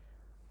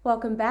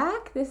Welcome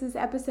back. This is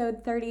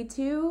episode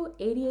 32,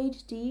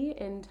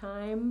 ADHD and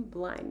Time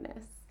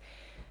Blindness.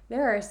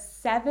 There are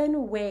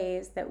 7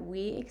 ways that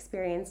we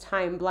experience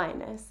time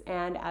blindness,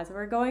 and as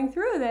we're going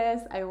through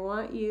this, I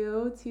want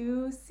you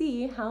to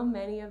see how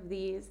many of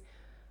these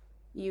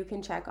you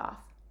can check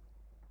off.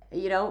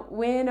 You don't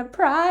win a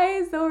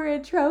prize or a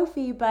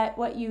trophy, but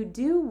what you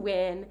do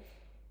win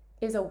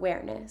is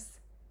awareness.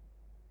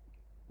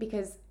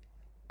 Because,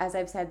 as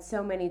I've said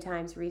so many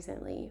times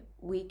recently,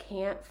 we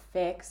can't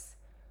fix,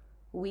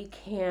 we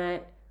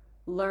can't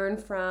learn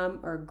from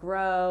or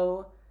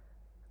grow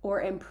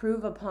or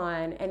improve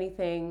upon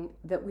anything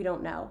that we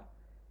don't know.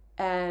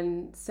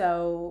 And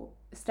so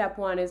step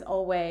 1 is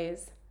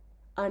always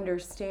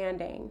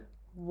understanding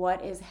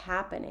what is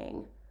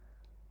happening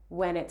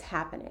when it's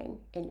happening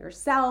in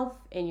yourself,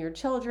 in your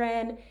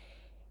children,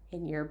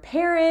 in your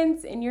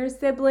parents, in your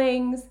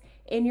siblings,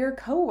 in your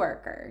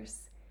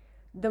coworkers.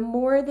 The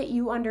more that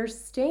you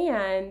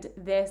understand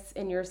this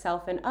in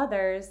yourself and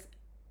others,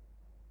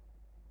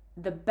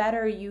 the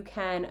better you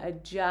can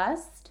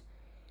adjust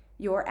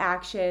your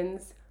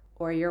actions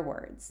or your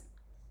words.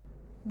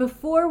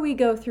 Before we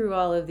go through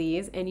all of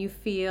these and you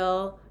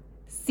feel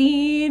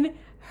seen,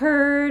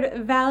 heard,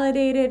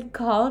 validated,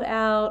 called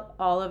out,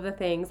 all of the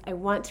things, I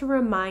want to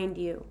remind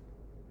you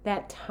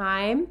that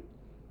time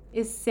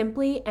is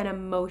simply an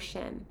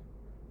emotion.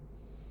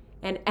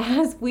 And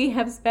as we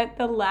have spent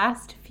the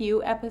last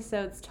few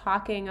episodes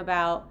talking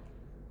about,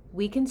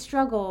 we can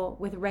struggle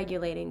with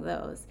regulating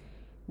those.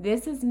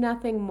 This is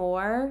nothing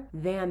more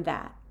than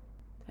that.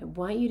 I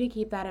want you to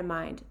keep that in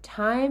mind.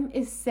 Time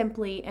is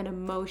simply an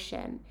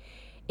emotion.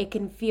 It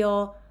can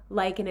feel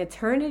like an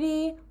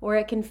eternity, or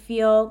it can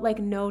feel like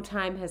no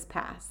time has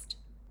passed.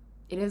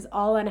 It is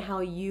all on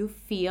how you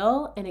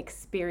feel and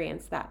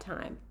experience that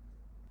time.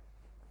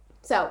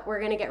 So we're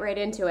going to get right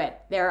into it.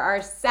 There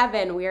are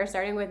 7. We are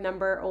starting with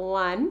number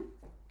 1,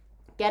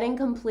 getting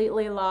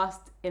completely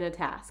lost in a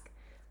task.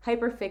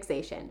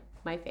 Hyperfixation,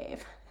 my fave.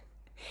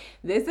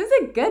 This is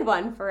a good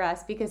one for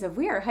us because if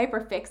we are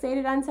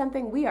hyperfixated on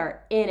something, we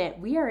are in it.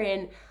 We are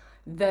in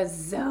the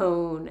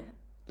zone.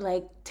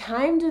 Like,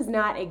 time does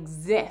not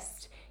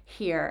exist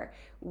here.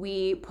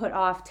 We put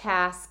off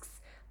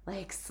tasks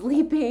like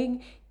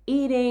sleeping,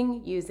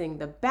 eating, using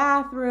the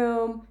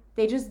bathroom.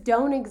 They just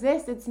don't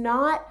exist. It's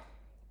not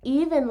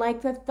even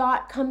like the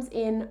thought comes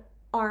in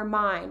our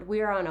mind.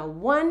 We are on a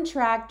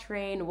one-track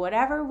train,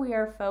 whatever we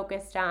are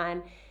focused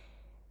on,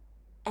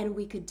 and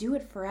we could do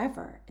it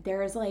forever.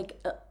 There is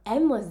like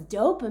endless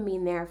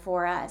dopamine there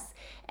for us.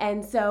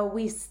 And so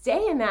we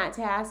stay in that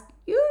task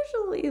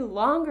usually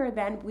longer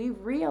than we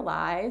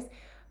realize.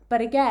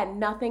 But again,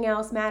 nothing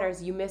else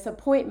matters. You miss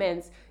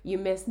appointments, you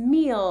miss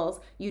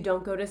meals, you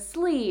don't go to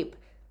sleep,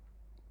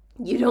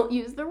 you don't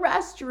use the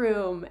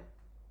restroom.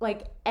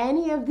 Like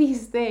any of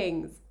these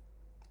things,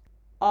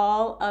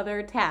 all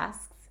other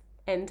tasks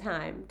and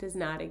time does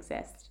not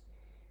exist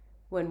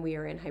when we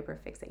are in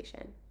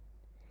hyperfixation.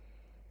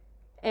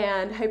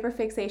 And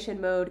hyperfixation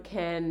mode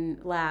can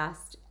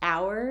last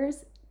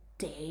hours,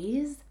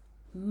 days,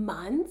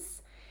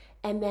 months,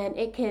 and then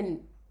it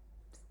can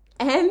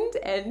end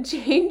and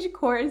change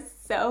course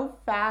so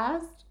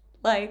fast.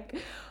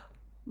 Like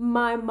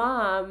my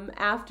mom,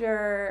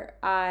 after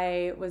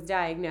I was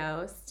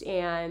diagnosed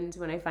and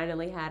when I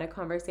finally had a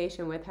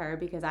conversation with her,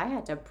 because I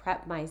had to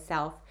prep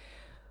myself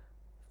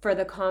for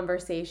the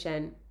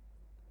conversation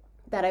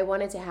that I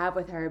wanted to have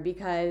with her,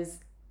 because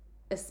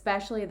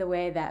especially the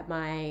way that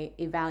my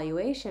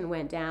evaluation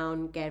went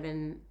down,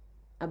 given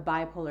a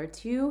bipolar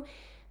 2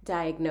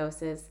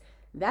 diagnosis,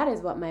 that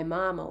is what my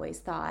mom always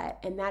thought,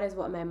 and that is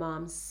what my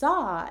mom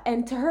saw.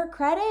 And to her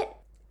credit,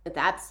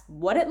 that's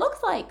what it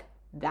looks like.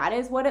 That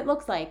is what it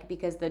looks like,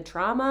 because the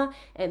trauma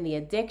and the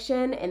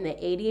addiction and the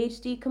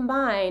ADHD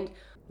combined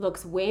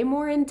looks way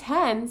more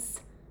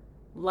intense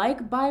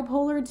like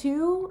bipolar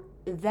 2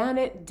 than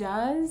it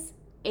does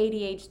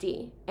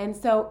ADHD. And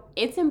so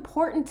it's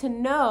important to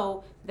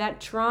know that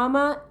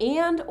trauma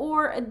and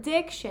or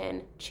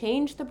addiction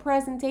change the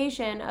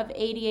presentation of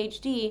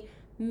ADHD,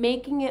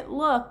 making it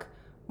look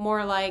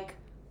more like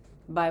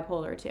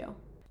bipolar 2.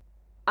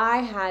 I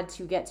had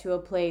to get to a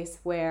place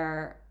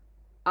where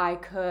I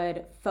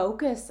could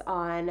focus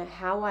on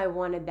how I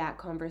wanted that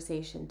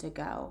conversation to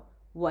go.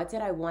 What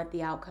did I want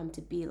the outcome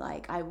to be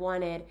like? I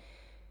wanted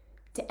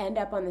to end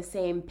up on the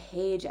same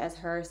page as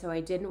her, so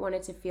I didn't want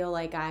it to feel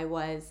like I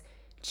was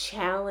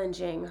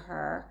challenging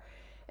her.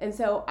 And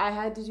so I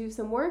had to do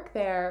some work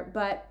there.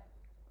 But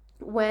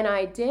when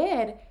I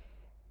did,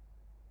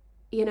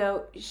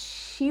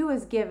 she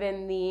was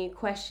given the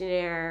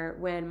questionnaire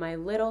when my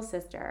little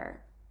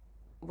sister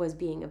was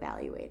being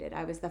evaluated.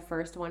 I was the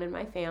first one in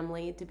my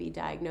family to be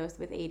diagnosed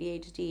with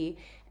ADHD.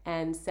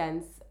 And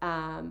since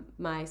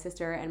my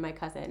sister and my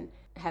cousin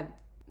have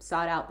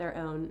sought out their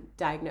own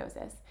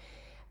diagnosis.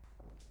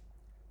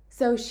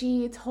 So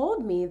she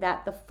told me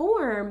that the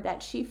form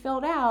that she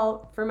filled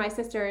out for my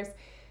sister's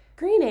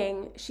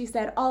screening, she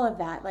said all of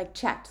that, like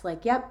checked,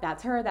 like, yep,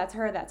 that's her, that's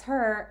her, that's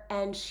her.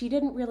 And she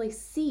didn't really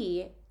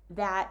see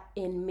that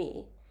in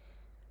me.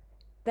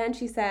 Then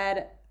she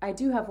said, I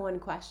do have one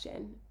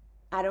question.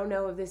 I don't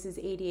know if this is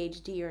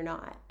ADHD or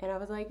not. And I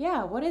was like,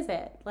 yeah, what is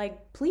it?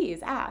 Like, please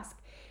ask.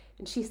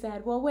 And she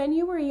said, well, when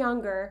you were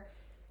younger,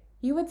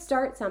 you would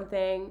start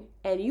something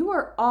and you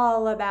were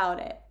all about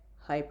it.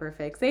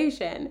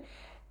 Hyperfixation.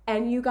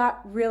 And you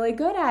got really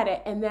good at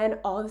it. And then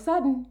all of a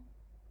sudden,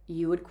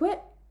 you would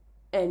quit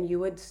and you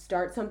would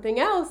start something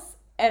else.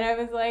 And I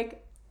was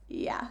like,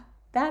 yeah,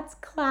 that's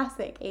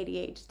classic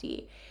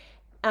ADHD.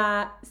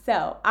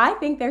 So I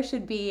think there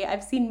should be,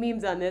 I've seen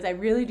memes on this, I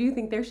really do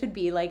think there should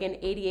be like an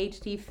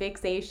ADHD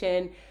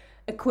fixation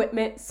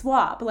equipment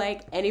swap.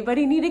 Like,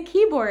 anybody need a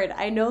keyboard?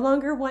 I no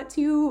longer want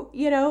to,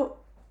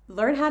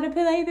 learn how to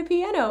play the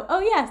piano. Oh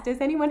yes, does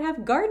anyone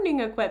have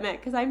gardening equipment?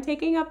 Because I'm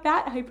taking up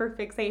that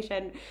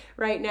hyperfixation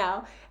right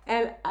now.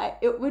 And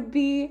it would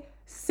be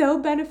so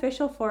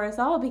beneficial for us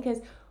all, because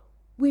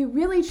we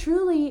really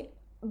truly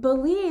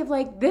believe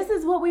like this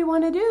is what we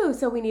want to do.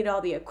 So we need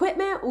all the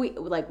equipment.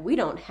 We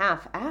don't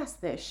half-ass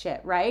this shit,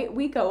 right?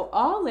 We go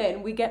all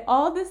in, we get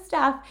all this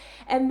stuff,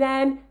 and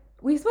then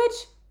we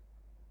switch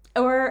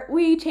or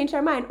we change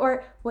our mind.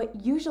 Or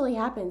what usually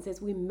happens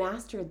is we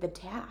mastered the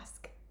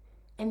task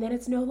and then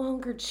it's no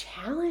longer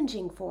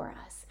challenging for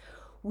us.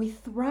 We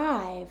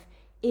thrive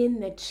in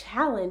the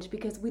challenge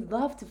because we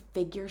love to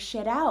figure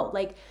shit out.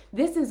 Like,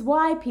 this is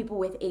why people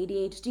with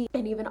ADHD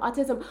and even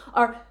autism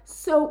are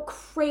so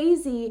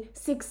crazy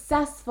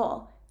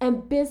successful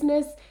and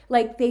business,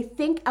 like they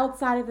think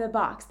outside of the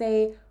box.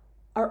 They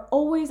are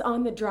always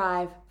on the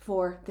drive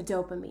for the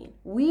dopamine.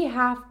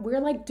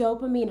 We're like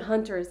dopamine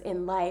hunters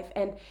in life.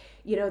 And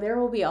there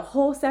will be a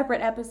whole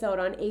separate episode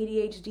on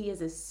ADHD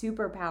as a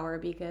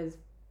superpower, because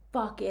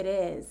fuck it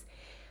is.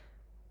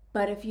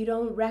 But if you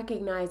don't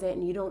recognize it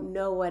and you don't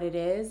know what it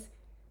is,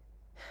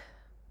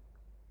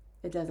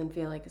 it doesn't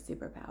feel like a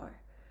superpower.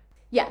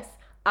 Yes,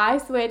 I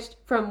switched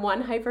from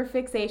one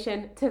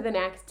hyperfixation to the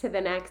next, to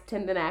the next, to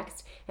the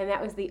next. And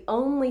that was the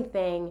only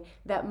thing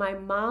that my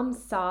mom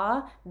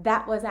saw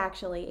that was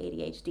actually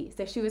ADHD.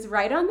 So she was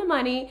right on the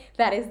money.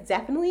 That is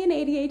definitely an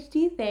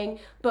ADHD thing.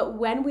 But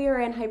when we are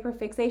in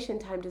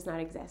hyperfixation, time does not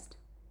exist.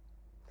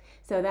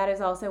 So that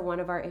is also one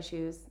of our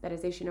issues. That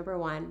is issue number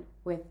 1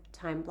 with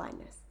time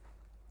blindness.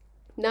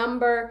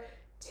 Number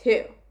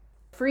 2,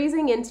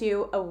 freezing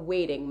into a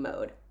waiting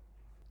mode.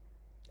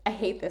 I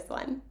hate this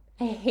one,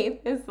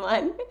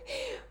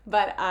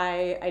 but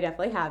I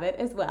definitely have it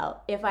as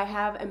well. If I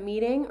have a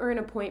meeting or an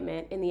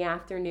appointment in the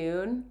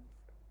afternoon,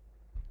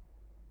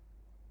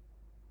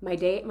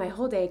 my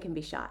whole day can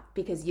be shot,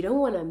 because you don't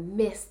want to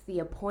miss the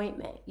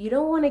appointment. You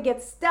don't want to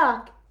get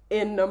stuck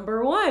in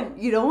number 1.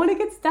 You don't want to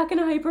get stuck in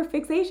a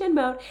hyperfixation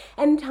mode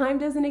and time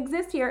doesn't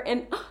exist here.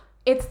 And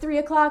it's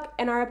 3:00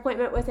 and our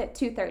appointment was at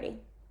 2:30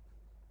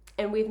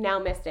 and we've now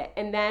missed it.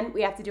 And then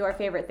we have to do our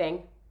favorite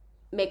thing,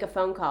 make a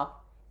phone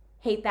call.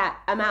 Hate that.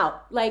 I'm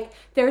out. Like,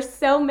 there's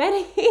so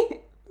many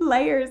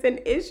layers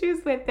and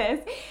issues with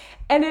this,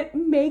 and it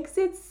makes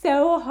it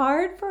so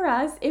hard for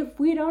us if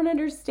we don't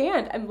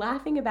understand. I'm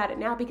laughing about it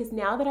now because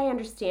now that I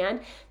understand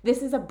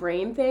this is a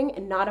brain thing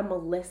and not a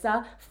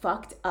Melissa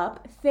fucked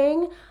up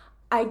thing,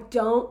 I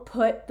don't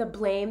put the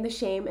blame, the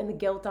shame, and the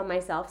guilt on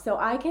myself. So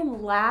I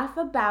can laugh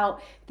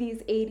about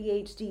these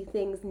ADHD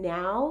things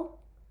now,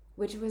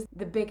 which was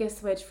the biggest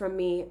switch from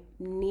me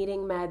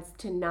needing meds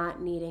to not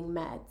needing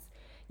meds.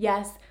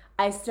 Yes,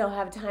 I still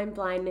have time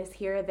blindness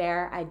here or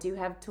there. I do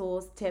have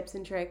tools, tips,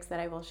 and tricks that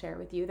I will share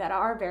with you that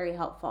are very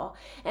helpful.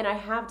 And I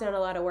have done a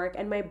lot of work,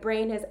 and my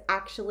brain has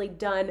actually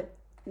done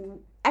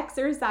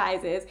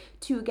exercises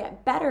to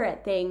get better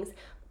at things.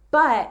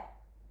 But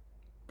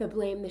the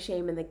blame, the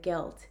shame, and the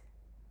guilt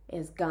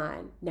is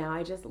gone. Now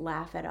I just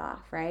laugh it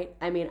off, right?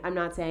 I mean, I'm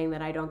not saying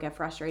that I don't get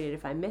frustrated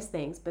if I miss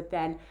things, but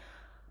then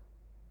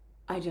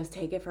I just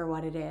take it for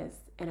what it is.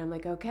 And I'm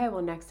like, okay,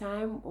 well, next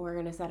time we're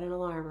going to set an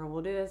alarm or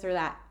we'll do this or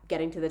that,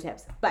 getting to the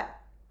tips. But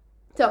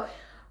so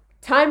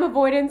time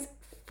avoidance,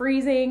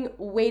 freezing,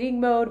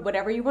 waiting mode,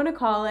 whatever you want to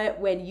call it,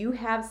 when you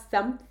have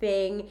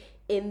something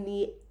in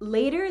the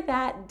later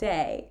that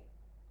day,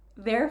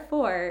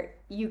 therefore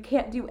you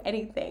can't do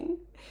anything.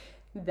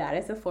 That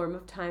is a form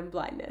of time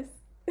blindness.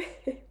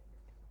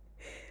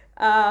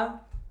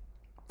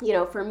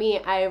 For me,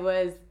 I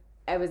was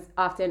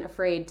often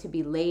afraid to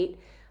be late.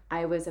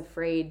 I was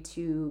afraid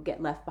to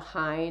get left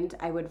behind.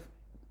 I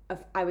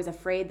was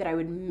afraid that I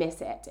would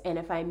miss it. And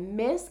if I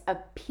miss a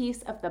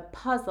piece of the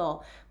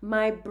puzzle,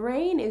 my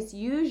brain is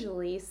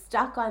usually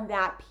stuck on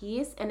that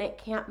piece and it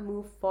can't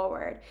move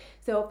forward.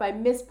 So if I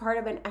miss part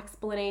of an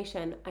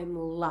explanation, I'm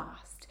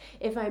lost.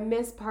 If I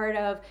miss part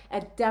of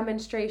a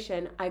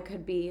demonstration, I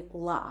could be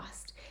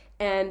lost.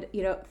 And,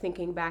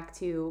 thinking back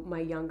to my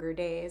younger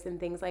days and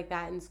things like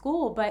that in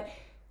school, but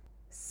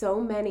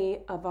so many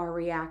of our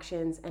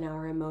reactions and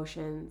our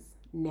emotions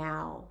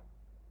now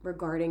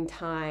regarding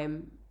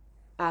time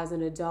as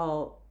an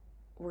adult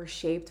were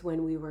shaped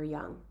when we were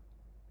young.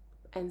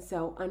 And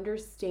so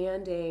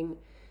understanding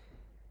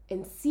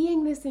and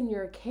seeing this in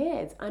your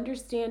kids,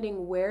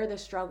 understanding where the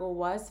struggle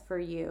was for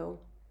you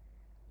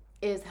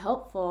is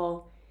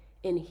helpful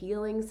in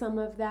healing some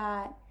of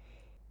that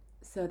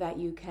so that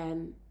you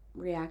can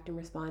react and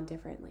respond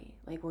differently?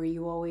 Like, were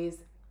you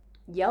always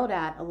yelled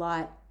at a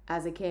lot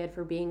as a kid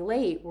for being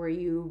late? Were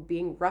you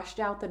being rushed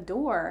out the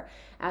door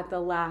at the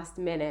last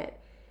minute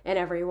and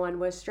everyone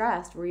was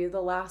stressed? Were you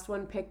the last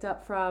one picked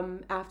up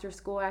from after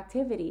school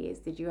activities?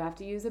 Did you have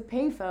to use a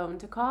payphone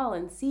to call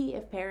and see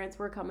if parents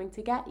were coming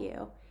to get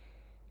you?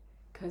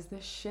 Because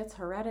this shit's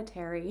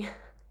hereditary.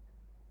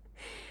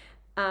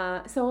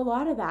 So a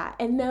lot of that.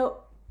 And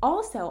though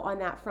also on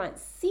that front,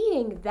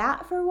 seeing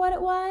that for what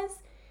it was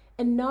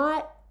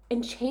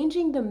and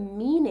changing the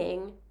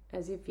meaning,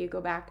 as if you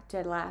go back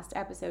to the last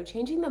episode,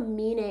 changing the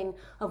meaning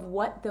of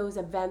what those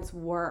events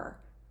were,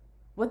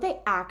 what they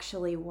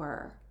actually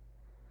were.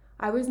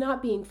 I was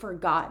not being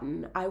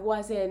forgotten. I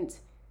wasn't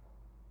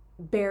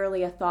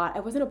barely a thought. I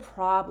wasn't a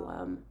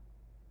problem.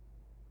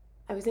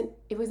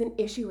 It was an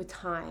issue with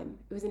time.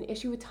 It was an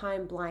issue with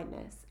time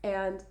blindness.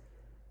 And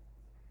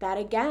that,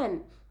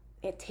 again,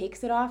 it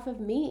takes it off of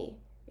me.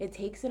 It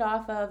takes it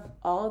off of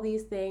all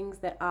these things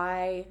that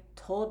I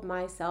told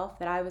myself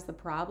that I was the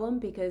problem,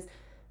 because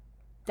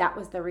that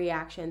was the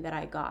reaction that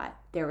I got.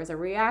 There was a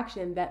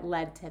reaction that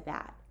led to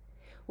that.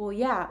 Well,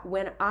 yeah,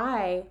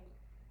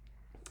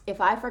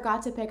 if I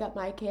forgot to pick up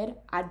my kid,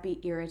 I'd be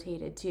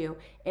irritated too.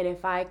 And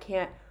if I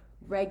can't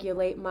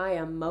regulate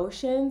my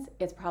emotions,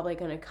 it's probably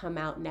going to come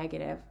out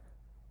negative.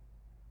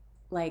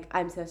 Like,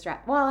 I'm so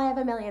stressed. Well, I have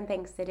a million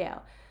things to do.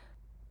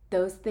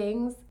 Those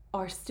things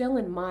are still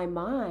in my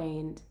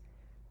mind,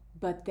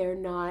 but they're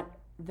not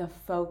the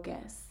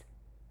focus.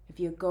 If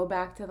you go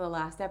back to the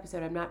last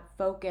episode, I'm not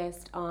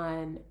focused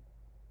on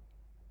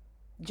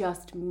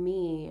just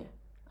me.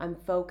 I'm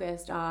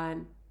focused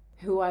on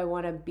who I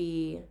want to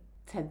be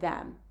to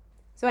them.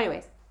 So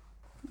anyways,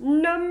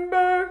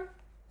 number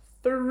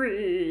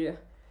 3.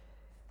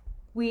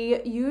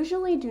 We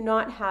usually do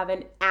not have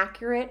an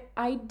accurate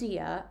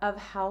idea of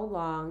how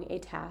long a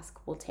task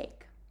will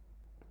take.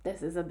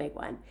 This is a big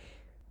one.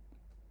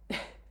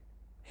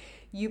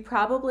 You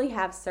probably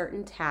have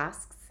certain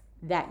tasks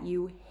that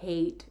you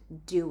hate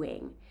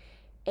doing.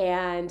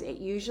 And it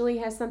usually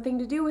has something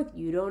to do with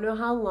you don't know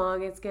how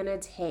long it's going to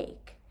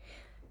take.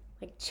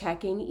 Like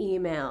checking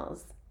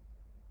emails,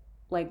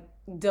 like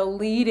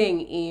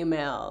deleting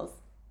emails,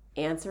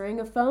 answering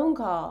a phone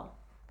call,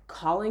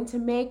 calling to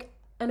make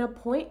an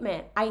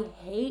appointment. I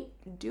hate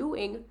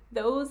doing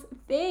those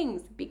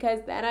things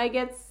because then I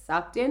get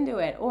sucked into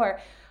it, or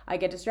I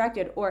get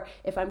distracted. Or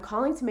if I'm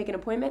calling to make an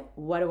appointment,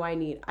 what do I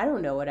need? I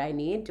don't know what I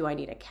need. Do I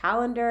need a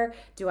calendar?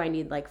 Do I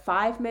need like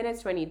 5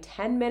 minutes? Do I need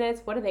 10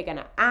 minutes? What are they going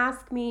to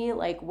ask me?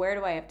 Like, where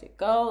do I have to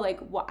go? Like,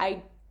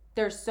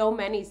 there's so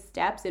many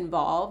steps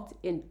involved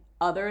in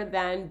other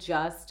than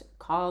just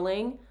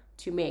calling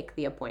to make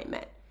the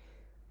appointment.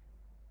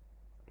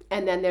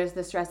 And then there's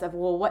the stress of,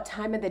 well, what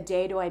time of the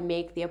day do I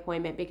make the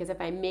appointment? Because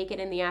if I make it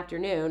in the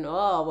afternoon,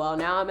 oh, well,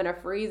 now I'm in a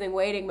freezing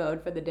waiting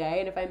mode for the day.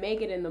 And if I make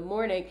it in the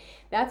morning,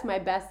 that's my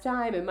best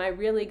time. Am I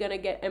going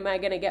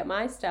to get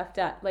my stuff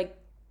done? Like,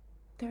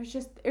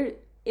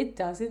 it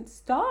doesn't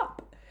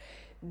stop.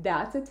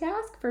 That's a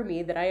task for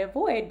me that I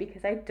avoid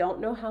because I don't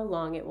know how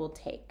long it will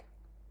take.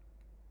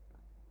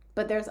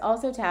 But there's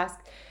also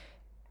tasks,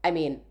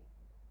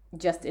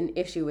 just an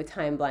issue with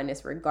time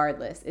blindness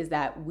regardless, is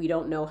that we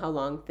don't know how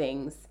long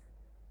things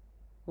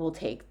will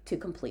take to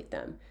complete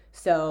them.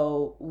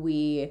 So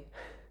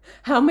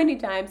how many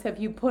times have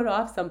you put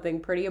off something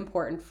pretty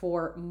important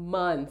for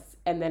months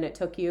and then it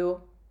took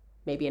you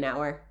maybe an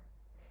hour?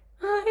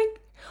 Like,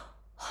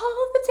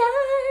 all the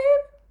time,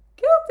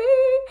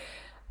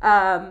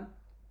 guilty.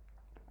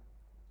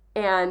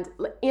 And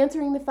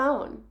answering the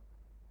phone.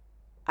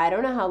 I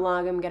don't know how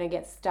long I'm going to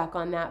get stuck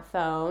on that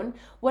phone.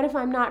 What if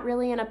I'm not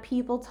really in a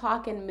people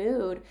talking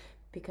mood?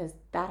 Because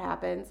that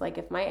happens. Like,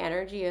 if my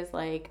energy is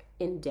like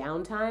in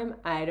downtime,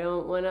 I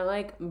don't want to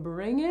like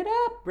bring it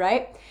up,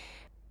 right?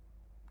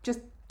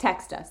 Just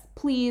text us.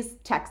 Please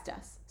text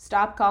us.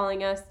 Stop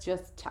calling us.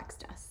 Just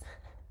text us.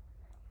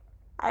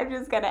 I'm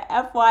just going to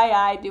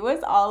FYI, do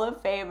us all a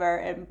favor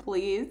and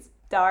please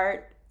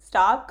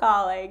stop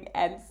calling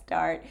and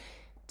start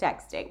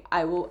texting.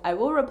 I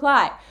will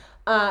reply.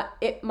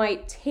 It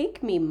might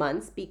take me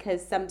months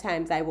because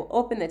sometimes I will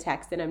open the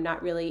text and I'm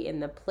not really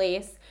in the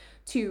place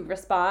to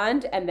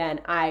respond, and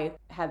then I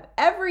have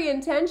every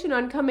intention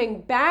on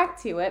coming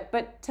back to it,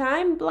 but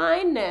time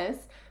blindness,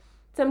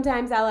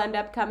 sometimes I'll end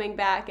up coming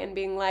back and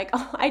being like,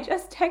 oh, I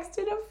just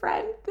texted a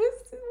friend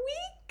this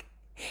week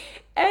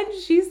and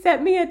she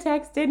sent me a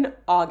text in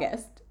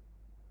August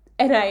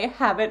and I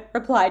haven't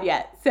replied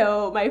yet.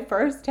 So my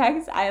first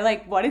text,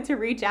 I wanted to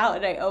reach out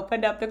and I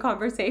opened up the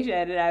conversation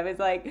and I was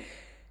like,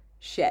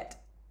 shit.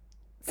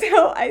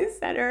 So I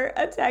sent her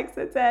a text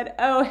that said,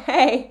 oh,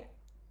 hey,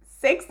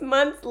 6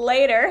 months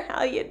later,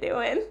 how you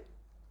doing?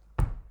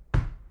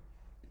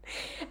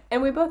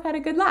 And we both had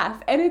a good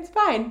laugh and it's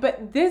fine,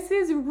 but this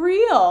is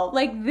real.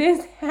 Like,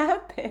 this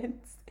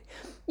happens.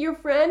 Your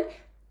friend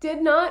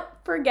did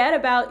not forget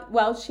about,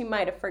 well, she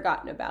might have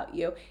forgotten about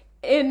you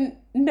in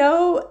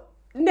no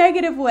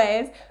negative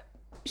ways.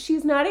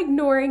 She's not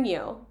ignoring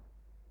you.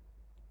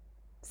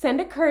 send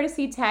a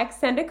courtesy text,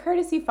 send a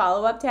courtesy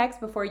follow-up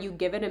text before you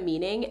give it a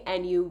meaning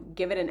and you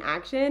give it an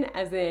action,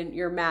 as in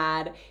you're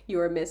mad, you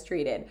were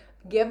mistreated.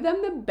 Give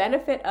them the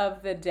benefit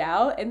of the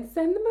doubt and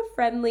send them a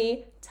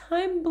friendly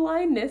time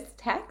blindness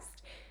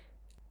text,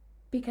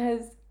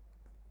 because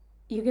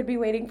you could be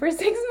waiting for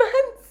 6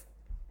 months.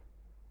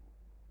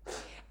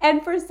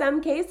 And for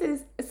some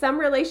cases, some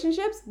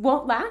relationships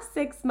won't last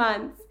 6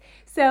 months.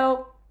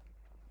 So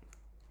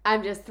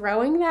I'm just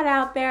throwing that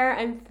out there.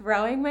 I'm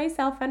throwing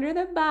myself under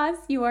the bus.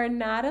 You are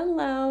not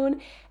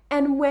alone.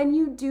 And when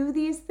you do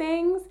these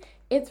things,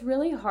 it's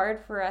really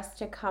hard for us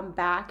to come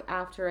back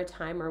after a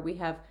time where we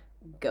have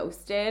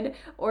ghosted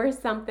or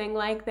something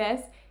like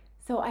this.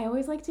 So I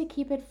always like to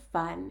keep it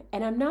fun.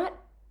 And I'm not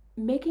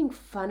making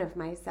fun of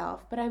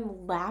myself, but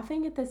I'm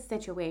laughing at the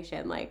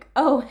situation. Like,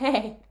 oh,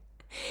 hey,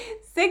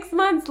 6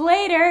 months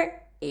later,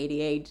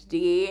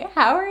 ADHD,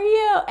 how are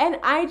you? And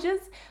I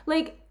just,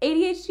 like,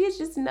 ADHD is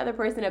just another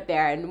person up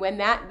there. And when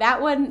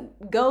that one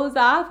goes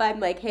off, I'm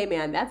like, hey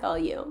man, that's all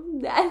you.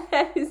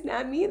 That is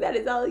not me, that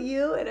is all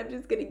you. And I'm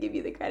just going to give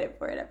you the credit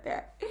for it up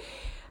there.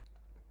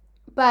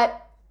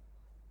 But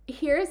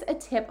here's a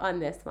tip on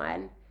this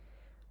one.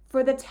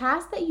 For the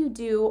tasks that you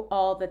do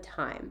all the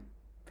time,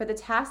 for the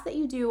tasks that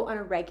you do on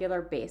a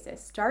regular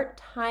basis, start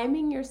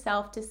timing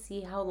yourself to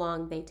see how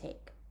long they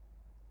take.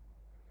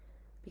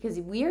 Because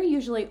we are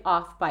usually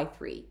off by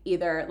 3.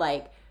 Either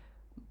like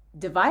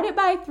divide it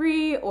by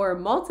 3 or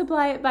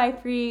multiply it by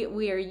 3.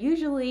 We are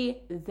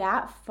usually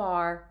that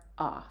far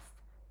off.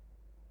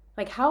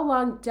 Like, how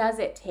long does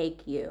it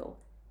take you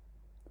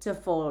to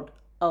fold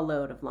a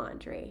load of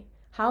laundry?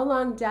 How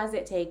long does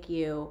it take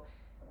you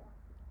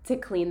to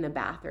clean the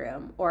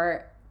bathroom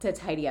or to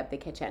tidy up the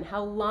kitchen?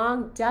 How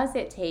long does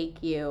it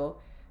take you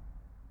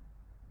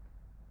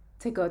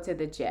to go to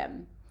the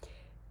gym,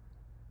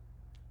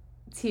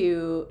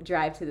 to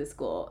drive to the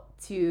school,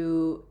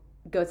 to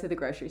go to the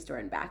grocery store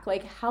and back?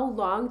 Like, how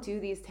long do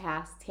these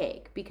tasks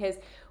take? Because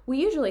we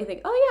usually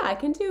think, oh yeah, I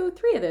can do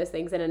 3 of those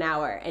things in an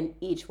hour, and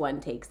each one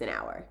takes an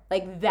hour.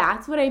 Like,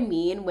 that's what I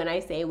mean when I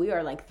say we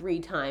are like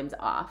 3 times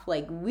off.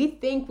 Like, we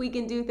think we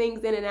can do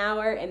things in an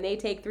hour and they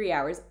take 3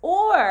 hours,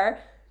 or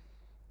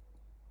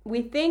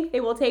we think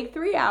they will take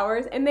 3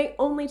 hours and they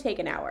only take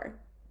an hour.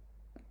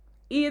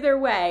 Either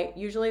way,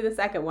 usually the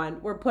second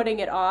one, we're putting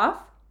it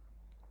off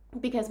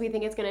because we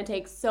think it's going to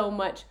take so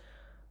much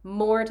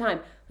more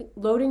time. Like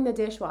loading the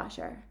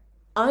dishwasher,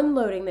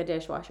 unloading the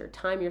dishwasher,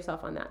 time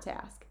yourself on that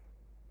task.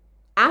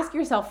 Ask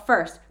yourself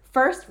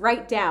first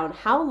write down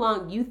how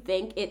long you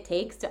think it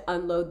takes to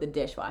unload the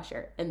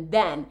dishwasher, and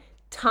then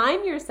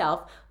time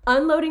yourself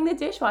unloading the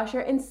dishwasher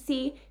and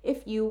see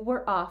if you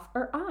were off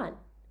or on.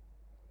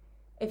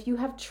 If you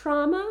have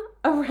trauma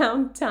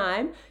around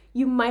time,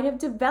 you might have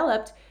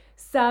developed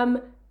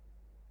some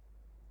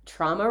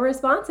trauma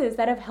responses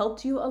that have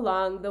helped you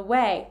along the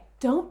way.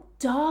 Don't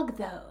dog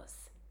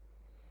those.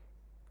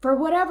 For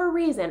whatever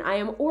reason, I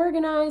am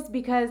organized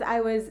because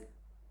I was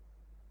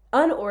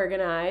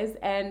unorganized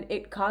and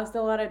it caused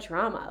a lot of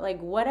trauma. Like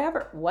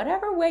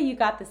whatever way you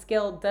got the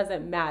skill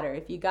doesn't matter.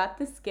 If you got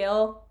the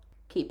skill,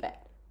 keep it,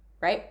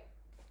 right?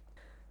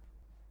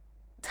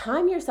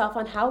 Time yourself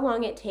on how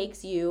long it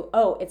takes you.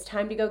 Oh, it's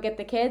time to go get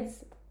the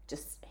kids.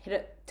 Just hit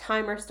a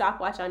timer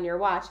stopwatch on your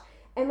watch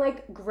and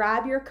like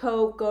grab your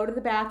coat, go to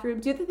the bathroom,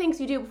 do the things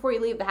you do before you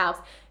leave the house,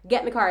 get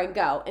in the car and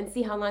go, and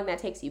see how long that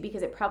takes you,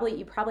 because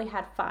you probably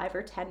had 5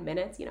 or 10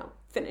 minutes,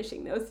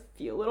 finishing those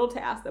few little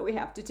tasks that we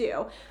have to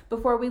do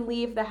before we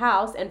leave the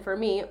house. And for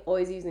me,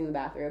 always using the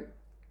bathroom.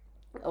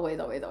 Always,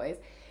 always, always.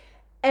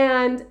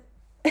 And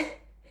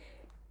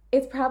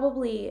it's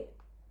probably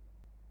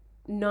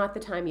not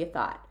the time you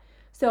thought.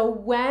 So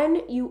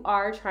when you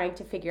are trying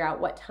to figure out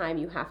what time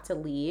you have to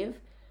leave,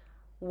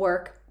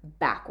 work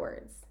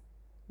backwards.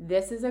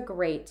 This is a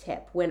great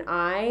tip. When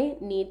I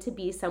need to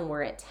be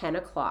somewhere at 10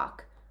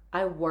 o'clock,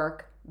 I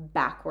work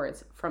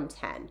backwards from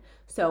 10.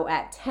 So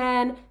at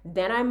 10,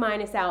 then I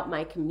minus out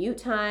my commute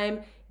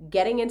time,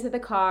 getting into the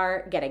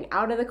car, getting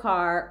out of the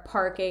car,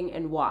 parking,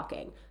 and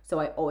walking. So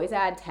I always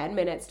add 10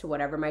 minutes to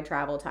whatever my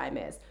travel time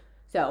is.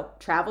 So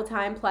travel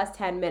time plus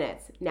 10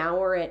 minutes. Now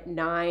we're at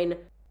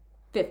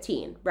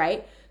 9:15,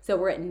 right? So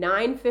we're at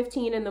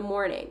 9:15 in the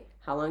morning.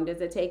 How long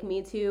does it take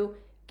me to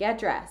get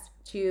dressed,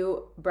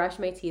 to brush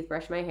my teeth,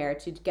 brush my hair,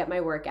 to get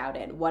my workout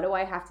in? What do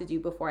I have to do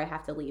before I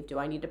have to leave? Do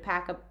I need to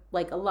pack up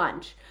like a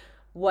lunch?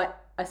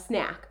 A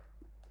snack?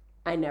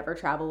 I never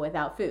travel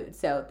without food,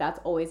 so that's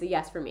always a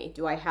yes for me.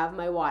 Do I have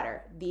my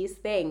water? These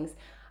things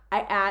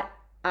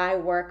I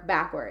work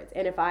backwards.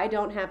 And if I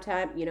don't have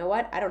time, you know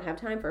what? I don't have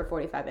time for a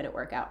 45-minute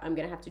workout. I'm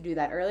going to have to do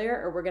that earlier,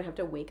 or we're going to have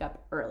to wake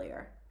up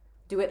earlier.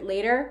 Do it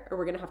later, or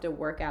we're going to have to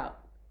work out.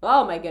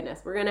 Oh my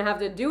goodness, we're going to have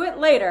to do it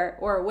later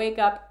or wake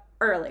up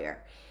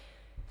earlier.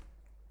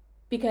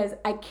 Because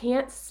I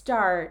can't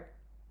start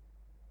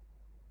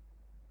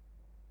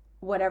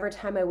whatever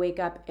time I wake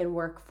up and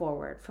work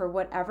forward. For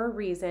whatever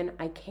reason,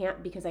 I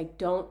can't, because I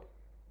don't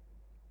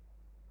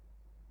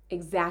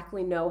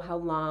exactly know how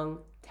long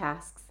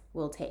tasks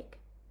will take.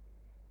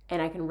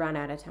 And I can run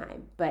out of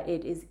time. But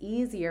it is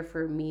easier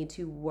for me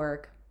to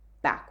work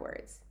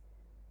backwards.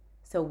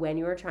 So when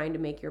you're trying to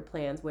make your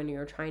plans, when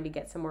you're trying to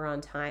get somewhere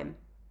on time,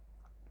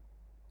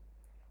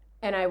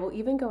 and I will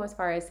even go as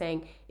far as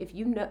saying, if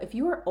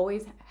you are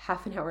always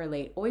half an hour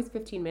late, always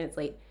 15 minutes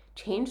late,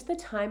 change the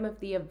time of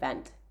the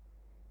event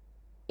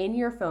in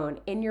your phone,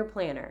 in your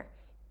planner.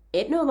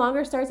 It no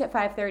longer starts at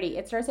 5:30.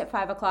 It starts at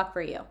 5 o'clock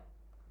for you.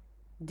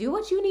 Do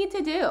what you need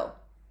to do.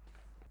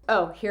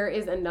 Oh, here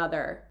is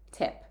another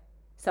tip.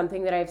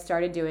 Something that I've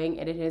started doing,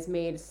 and it has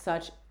made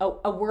such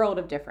a world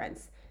of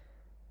difference.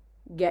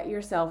 Get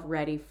yourself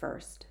ready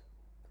first.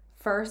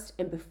 First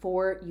and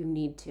before you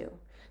need to.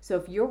 So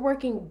if you're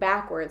working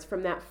backwards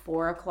from that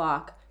 4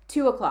 o'clock,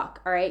 2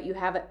 o'clock, all right, you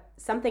have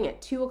something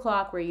at 2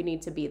 o'clock where you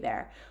need to be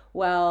there.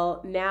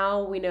 Well,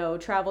 now we know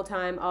travel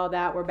time, all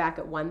that, we're back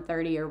at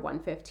 1:30 or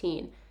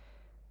 1:15.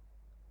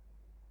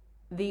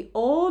 The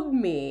old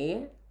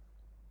me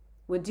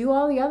would do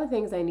all the other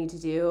things I need to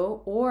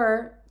do,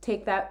 or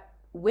take that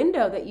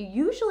window that you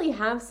usually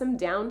have some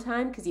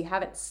downtime because you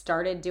haven't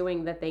started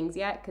doing the things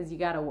yet because you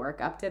got to work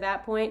up to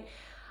that point.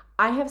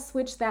 I have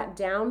switched that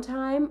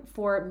downtime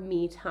for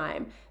me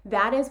time.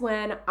 That is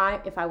when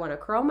if I want to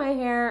curl my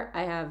hair,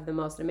 I have the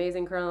most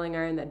amazing curling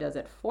iron that does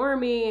it for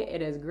me.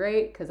 It is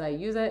great because I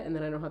use it and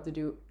then I don't have to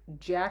do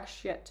jack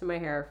shit to my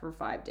hair for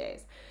 5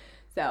 days.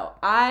 So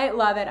I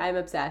love it. I'm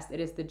obsessed. It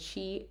is the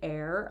Chi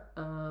Air,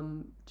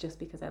 just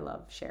because I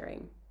love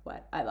sharing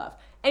what I love.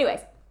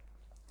 Anyways,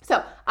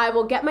 so I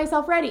will get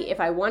myself ready. If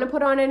I want to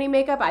put on any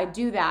makeup, I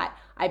do that.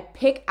 I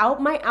pick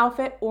out my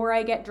outfit or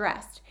I get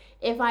dressed.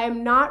 If I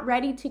am not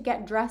ready to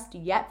get dressed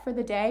yet for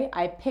the day,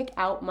 I pick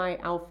out my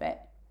outfit.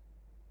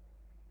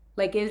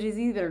 Like, it is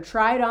either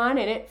tried on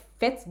and it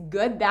fits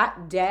good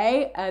that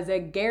day as a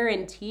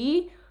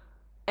guarantee,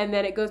 and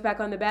then it goes back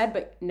on the bed.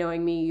 But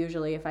knowing me,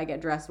 usually if I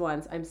get dressed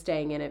once, I'm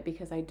staying in it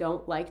because I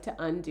don't like to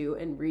undo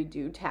and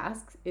redo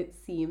tasks. It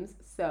seems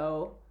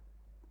so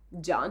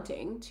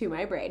daunting to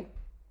my brain.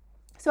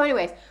 So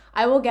anyways,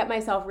 I will get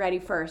myself ready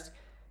first.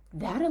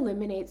 That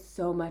eliminates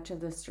so much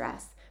of the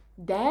stress.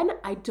 Then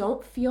I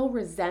don't feel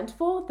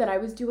resentful that I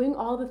was doing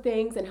all the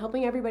things and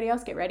helping everybody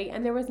else get ready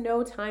and there was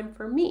no time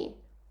for me.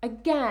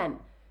 Again,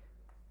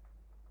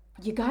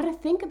 you got to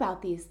think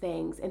about these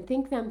things and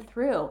think them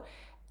through.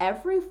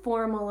 Every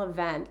formal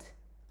event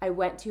I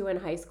went to in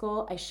high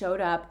school, I showed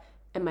up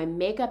and my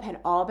makeup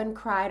had all been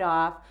cried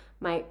off.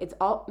 My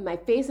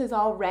face is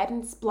all red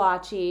and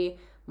splotchy.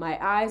 My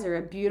eyes are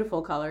a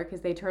beautiful color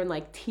because they turn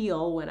like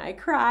teal when I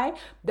cry.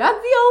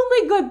 That's the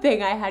only good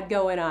thing I had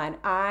going on.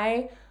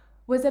 I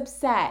was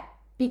upset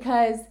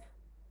because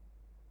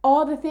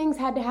all the things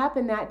had to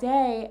happen that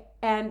day,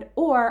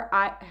 or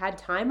I had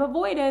time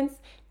avoidance,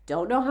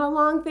 don't know how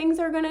long things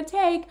are going to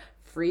take,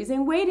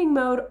 freezing waiting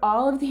mode,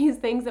 all of these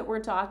things that we're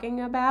talking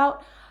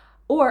about,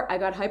 or I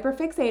got hyper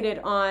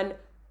fixated on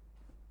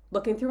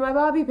looking through my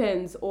bobby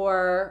pins,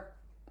 or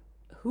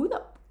who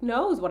the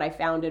knows what I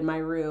found in my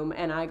room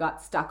and I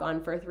got stuck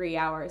on for 3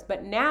 hours.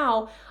 But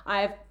now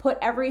I've put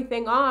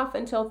everything off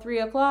until 3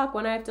 o'clock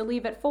when I have to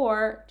leave at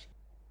 4.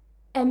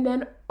 And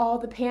then all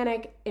the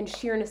panic and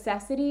sheer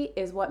necessity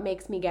is what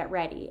makes me get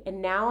ready.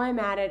 And now I'm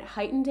at a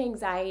heightened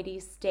anxiety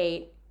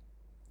state.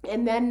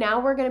 And then now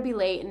we're going to be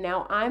late. And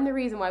now I'm the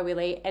reason why we're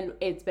late. And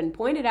it's been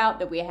pointed out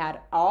that we had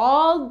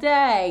all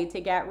day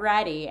to get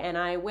ready. And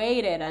I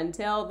waited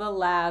until the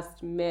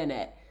last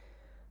minute.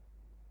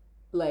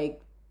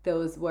 Like,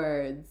 those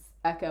words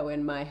echo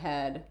in my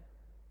head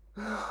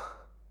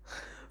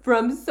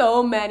from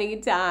so many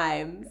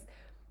times.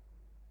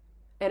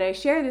 And I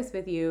share this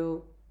with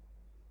you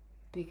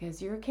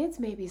because your kids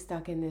may be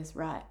stuck in this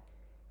rut.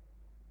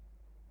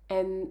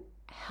 And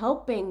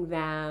helping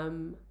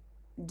them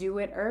do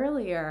it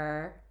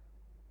earlier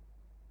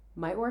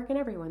might work in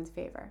everyone's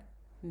favor.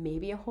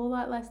 Maybe a whole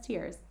lot less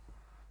tears.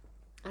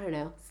 I don't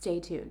know.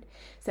 Stay tuned.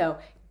 So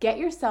get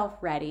yourself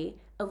ready.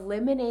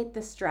 Eliminate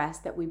the stress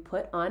that we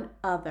put on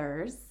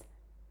others,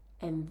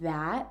 and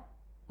that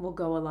will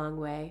go a long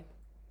way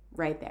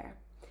right there.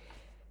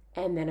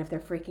 And then if they're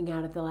freaking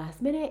out at the last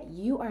minute,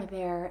 you are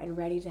there and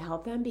ready to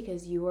help them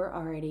because you are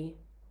already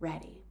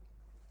ready.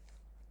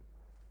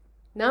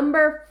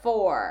 Number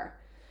 4,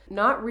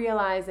 not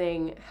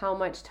realizing how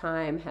much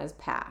time has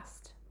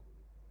passed.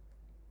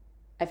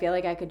 I feel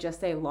like I could just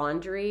say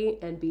laundry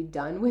and be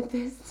done with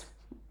this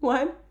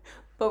one,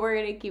 but we're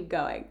going to keep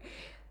going.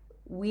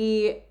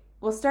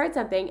 We'll start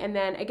something, and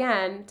then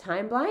again,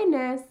 time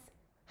blindness.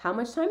 How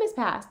much time has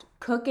passed?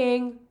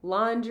 Cooking,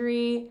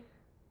 laundry,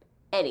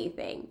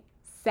 anything.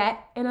 Set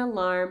an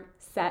alarm,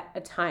 set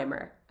a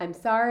timer. I'm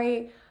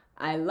sorry,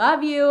 I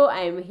love you,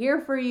 I am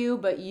here for you,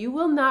 but you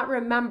will not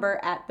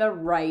remember at the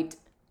right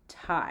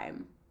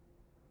time.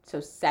 So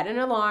set an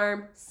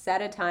alarm,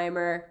 set a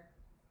timer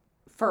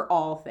for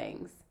all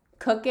things.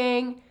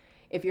 Cooking,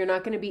 if you're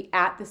not going to be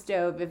at the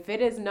stove, if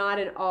it is not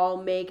an all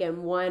make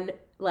and one,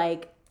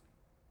 like,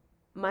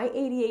 my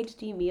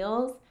ADHD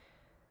meals,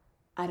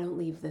 I don't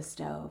leave the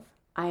stove.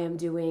 I am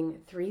doing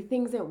 3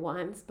 things at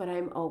once, but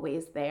I'm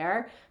always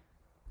there.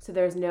 So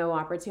there's no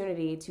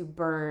opportunity to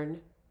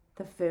burn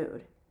the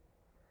food.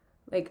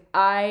 Like,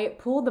 I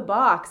pulled the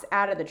box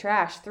out of the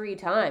trash 3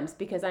 times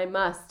because I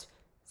must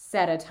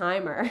set a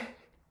timer.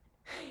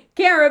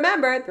 Can't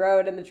remember, throw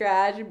it in the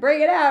trash,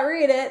 bring it out,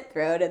 read it,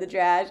 throw it in the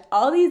trash.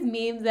 All these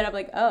memes that I'm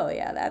like, oh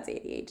yeah, that's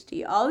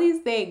ADHD. All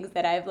these things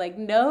that I've like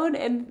known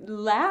and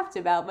laughed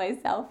about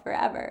myself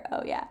forever.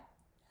 Oh yeah,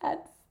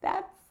 that's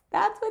what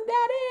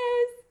that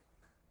is.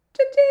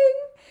 Cha-ching.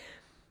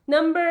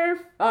 Number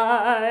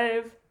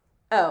 5.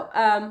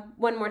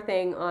 One more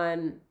thing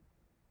on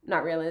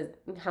not realizing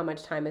how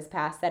much time has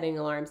passed, setting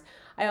alarms.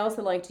 I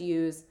also like to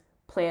use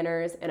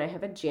planners, and I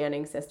have a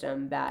Janning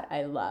system that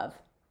I love.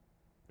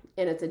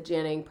 And it's a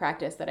Janning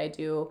practice that I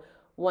do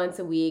once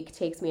a week.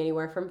 Takes me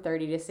anywhere from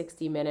 30 to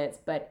 60 minutes,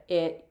 but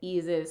it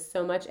eases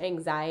so much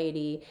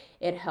anxiety.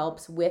 It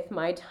helps with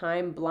my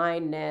time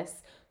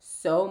blindness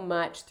so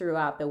much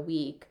throughout the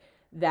week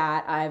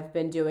that I've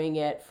been doing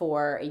it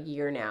for a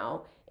year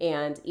now.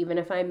 And even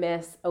if I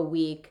miss a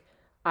week,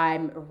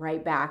 I'm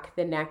right back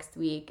the next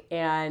week.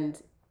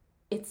 And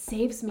it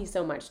saves me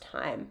so much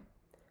time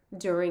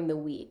during the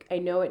week. I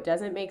know it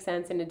doesn't make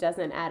sense and it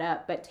doesn't add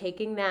up, but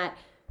taking that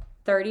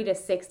 30 to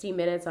 60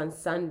 minutes on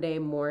Sunday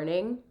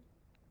morning,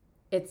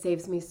 it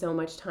saves me so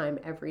much time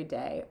every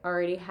day.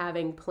 Already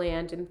having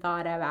planned and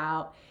thought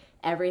about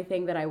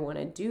everything that I want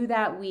to do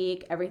that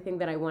week, everything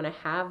that I want to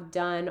have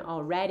done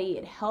already,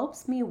 it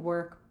helps me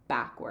work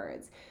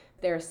backwards.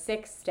 There are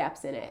 6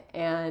 steps in it,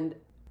 and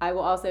I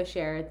will also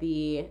share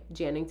the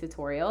Janning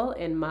tutorial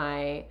in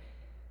my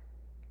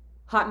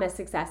Hot Mess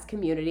Success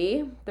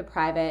community, the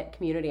private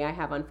community I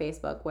have on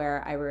Facebook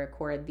where I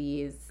record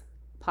these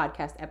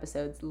podcast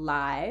episodes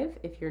live.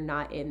 If you're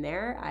not in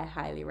there, I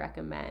highly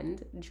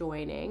recommend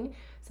joining.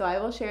 So I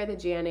will share the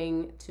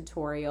Janning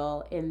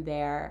tutorial in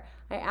there.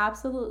 I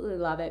absolutely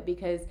love it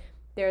because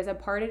there's a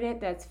part in it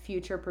that's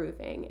future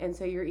proofing. And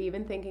so you're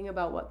even thinking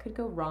about what could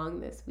go wrong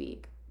this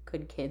week.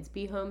 Could kids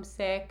be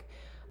homesick?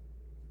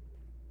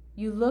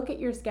 You look at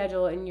your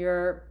schedule and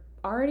you're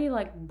already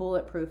like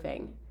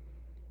bulletproofing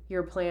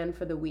your plan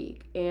for the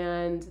week.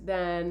 And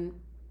then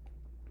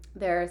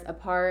there's a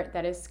part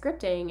that is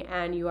scripting,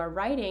 and you are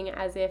writing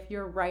as if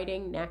you're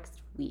writing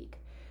next week.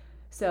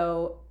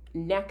 So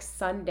next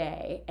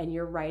Sunday, and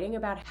you're writing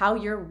about how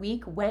your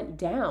week went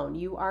down.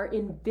 You are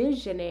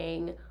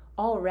envisioning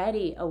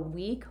already a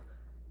week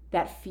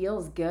that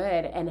feels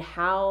good and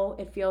how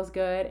it feels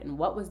good and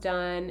what was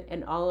done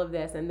and all of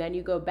this. And then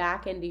you go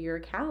back into your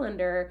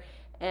calendar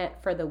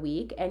for the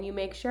week and you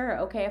make sure,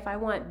 okay, if I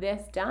want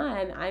this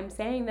done, I'm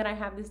saying that I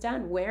have this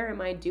done. Where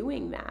am I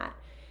doing that?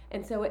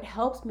 And so it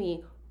helps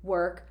me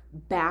work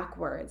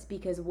backwards,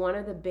 because one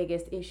of the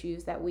biggest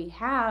issues that we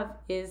have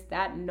is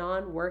that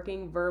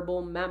non-working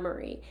verbal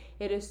memory.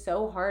 It is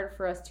so hard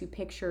for us to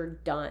picture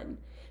done,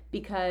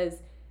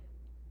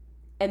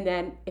 and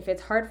then if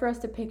it's hard for us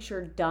to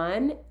picture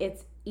done,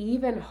 it's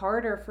even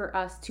harder for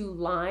us to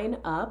line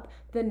up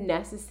the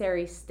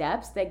necessary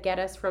steps that get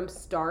us from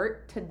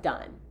start to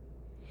done.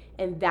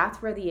 And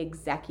that's where the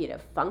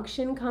executive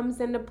function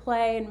comes into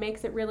play and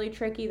makes it really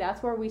tricky.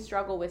 That's where we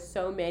struggle with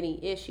so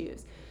many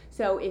issues.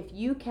 So if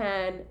you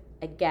can,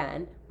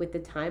 again, with the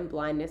time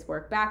blindness,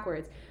 work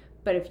backwards,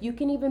 but if you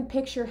can even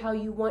picture how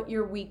you want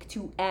your week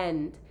to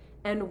end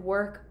and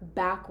work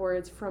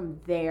backwards from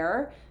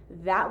there,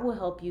 that will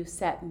help you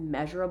set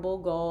measurable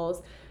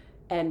goals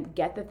and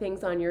get the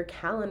things on your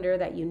calendar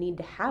that you need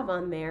to have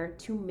on there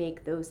to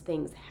make those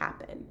things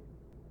happen.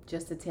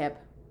 Just a tip.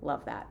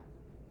 Love that.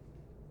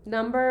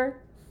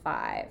 Number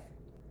 5.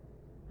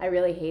 I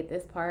really hate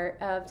this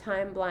part of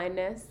time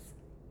blindness,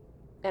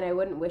 and I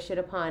wouldn't wish it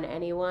upon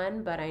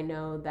anyone, but I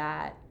know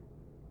that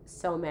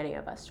so many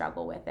of us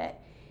struggle with it.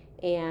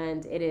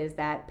 And it is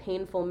that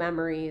painful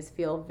memories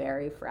feel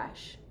very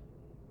fresh.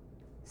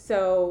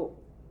 So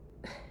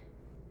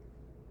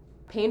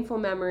painful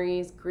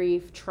memories,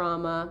 grief,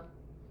 trauma,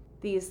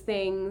 these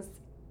things,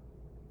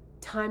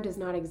 time does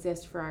not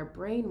exist for our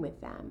brain with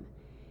them.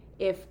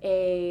 If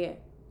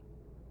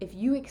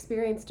you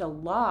experienced a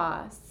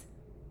loss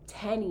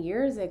 10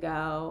 years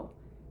ago,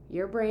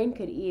 your brain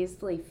could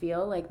easily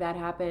feel like that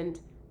happened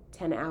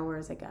 10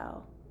 hours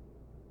ago.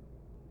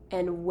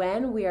 And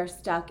when we are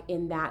stuck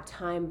in that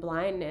time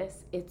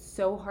blindness, it's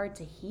so hard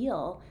to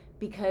heal,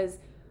 because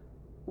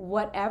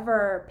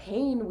whatever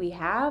pain we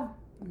have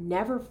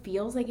never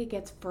feels like it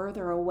gets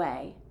further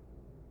away.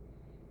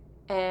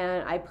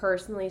 And I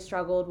personally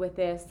struggled with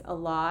this a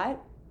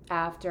lot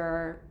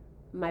after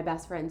my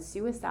best friend's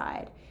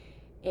suicide.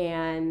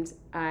 And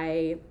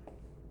I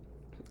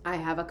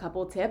have a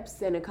couple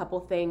tips and a couple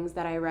things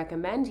that I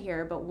recommend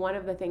here, but one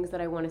of the things that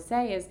I want to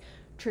say is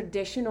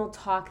traditional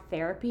talk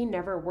therapy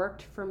never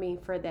worked for me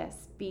for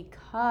this,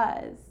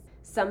 because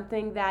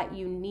something that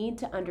you need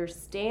to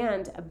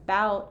understand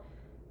about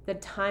the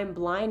time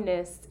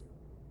blindness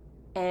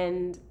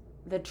and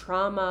the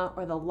trauma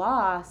or the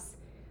loss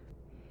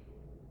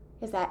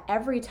is that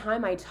every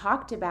time I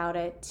talked about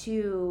it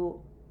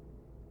to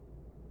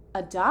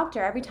a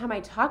doctor, every time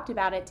I talked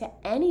about it to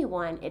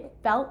anyone, it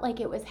felt like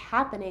it was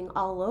happening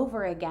all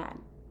over again.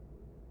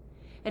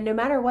 And no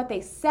matter what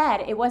they said,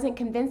 it wasn't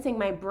convincing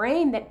my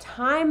brain that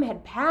time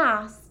had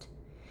passed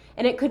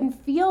and it couldn't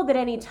feel that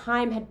any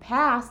time had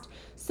passed.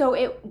 So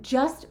it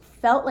just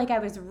felt like I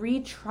was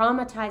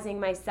re-traumatizing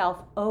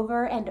myself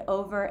over and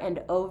over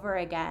and over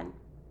again.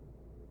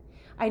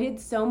 I did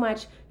so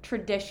much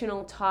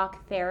traditional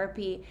talk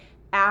therapy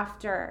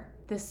after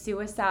the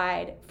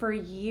suicide for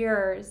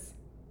years,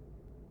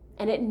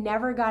 and it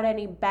never got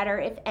any better.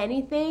 If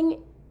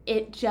anything,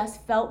 it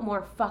just felt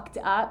more fucked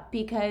up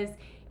because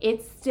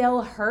it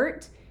still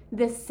hurt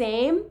the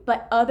same,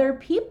 but other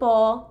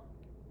people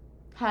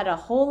had a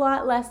whole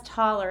lot less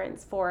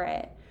tolerance for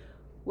it.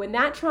 When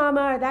that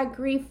trauma or that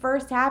grief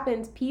first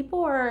happens,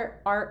 people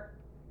are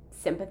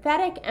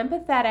sympathetic,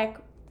 empathetic,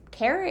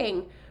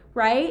 caring,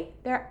 right?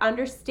 They're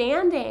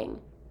understanding.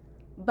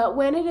 But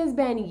when it has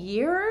been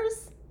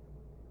years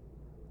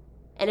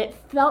and it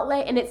felt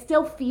like, and it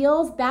still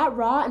feels that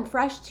raw and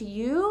fresh to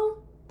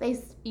you,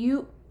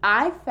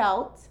 I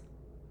felt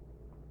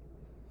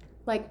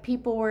like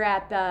people were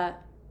at the,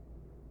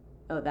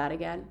 oh, that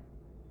again.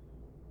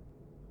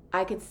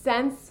 I could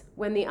sense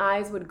when the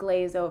eyes would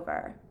glaze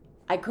over.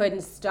 I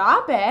couldn't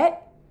stop it,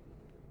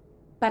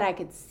 but I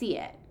could see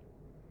it.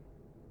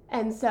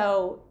 And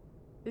so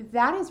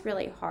that is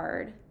really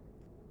hard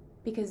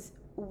because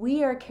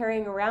we are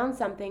carrying around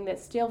something that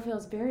still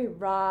feels very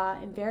raw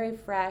and very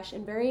fresh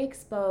and very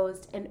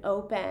exposed and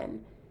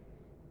open.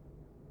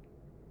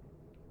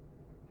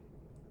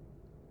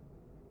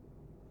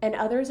 And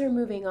others are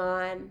moving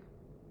on,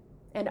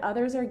 and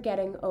others are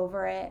getting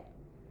over it.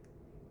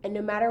 And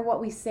no matter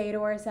what we say to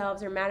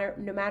ourselves, or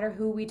no matter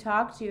who we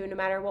talk to, no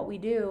matter what we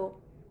do,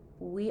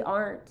 we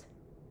aren't.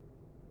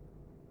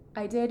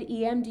 I did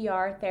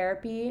EMDR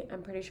therapy.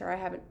 I'm pretty sure I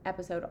have an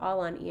episode all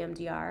on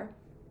EMDR.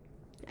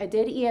 I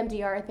did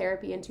EMDR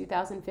therapy in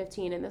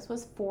 2015, and this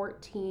was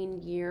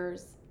 14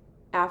 years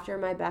after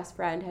my best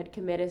friend had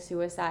committed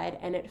suicide,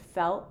 and it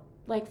felt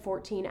like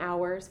 14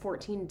 hours,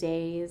 14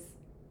 days.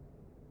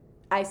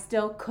 I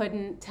still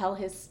couldn't tell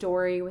his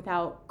story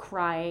without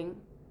crying.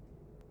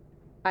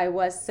 I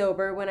was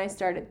sober when I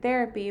started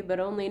therapy, but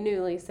only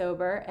newly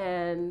sober.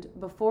 And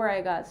before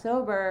I got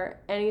sober,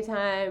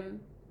 anytime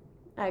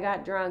I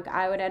got drunk,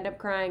 I would end up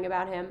crying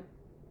about him.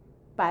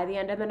 By the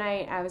end of the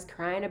night, I was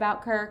crying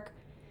about Kirk.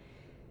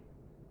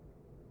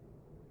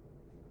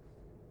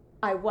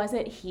 I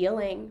wasn't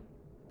healing.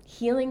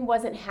 Healing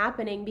wasn't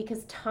happening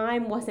because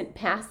time wasn't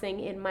passing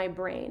in my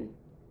brain.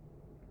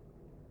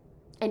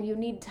 And you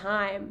need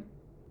time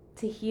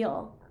to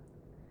heal.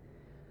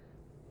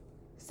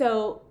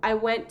 So I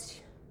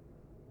went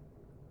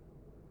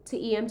to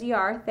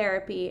EMDR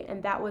therapy,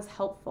 and that was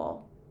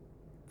helpful.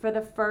 For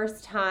the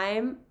first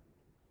time,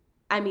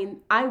 I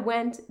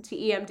went to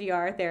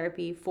EMDR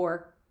therapy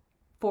for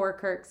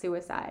Kirk's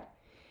suicide.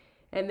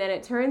 And then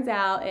it turns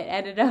out it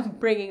ended up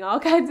bringing all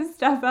kinds of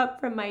stuff up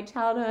from my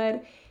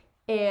childhood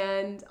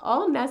and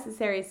all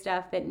necessary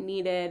stuff that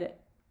needed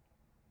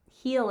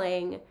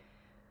healing.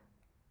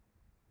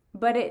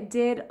 But it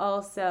did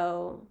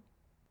also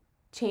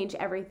change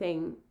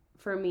everything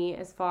for me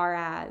as far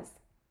as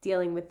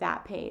dealing with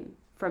that pain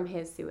from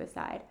his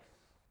suicide.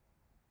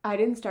 I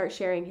didn't start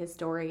sharing his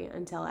story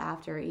until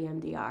after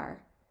EMDR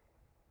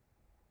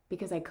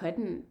because I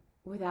couldn't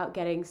without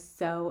getting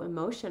so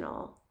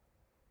emotional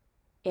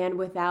and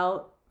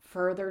without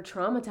further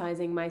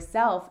traumatizing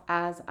myself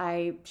as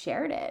I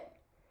shared it.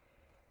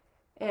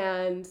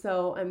 And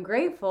so I'm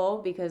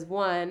grateful because,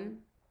 one,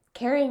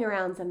 carrying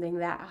around something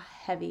that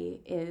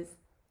heavy is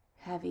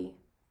heavy.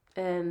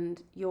 And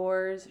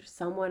yours,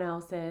 someone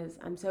else's,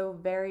 I'm so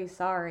very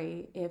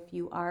sorry if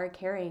you are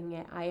carrying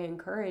it. I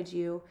encourage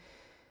you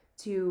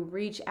to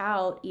reach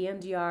out.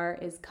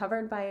 EMDR is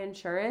covered by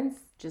insurance.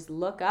 Just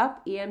look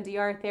up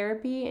EMDR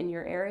therapy in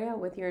your area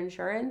with your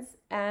insurance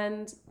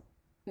and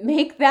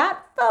make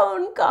that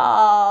phone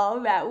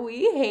call that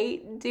we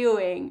hate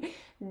doing.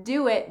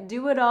 Do it.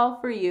 Do it all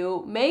for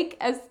you. Make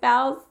a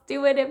spouse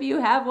do it if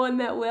you have one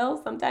that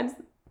will. Sometimes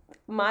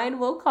mine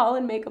will call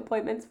and make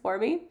appointments for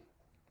me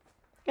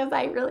because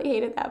I really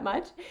hate it that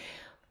much.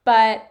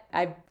 But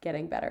I'm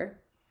getting better.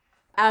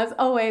 As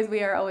always,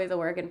 we are always a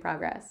work in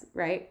progress,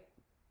 right?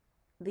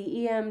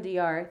 The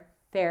EMDR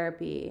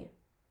therapy,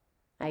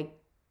 I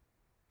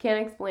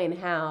can't explain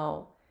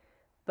how,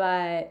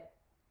 but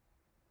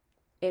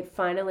it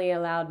finally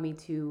allowed me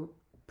to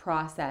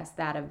process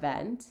that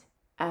event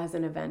as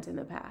an event in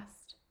the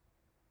past.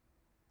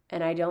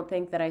 And I don't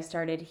think that I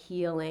started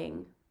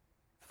healing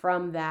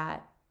from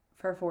that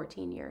for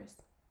 14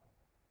 years.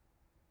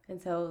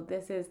 And so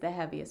this is the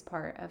heaviest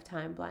part of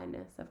time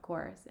blindness, of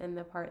course, and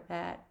the part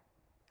that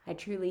I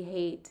truly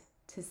hate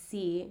to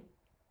see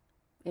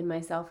in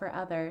myself or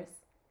others.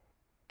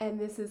 And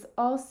this is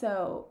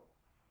also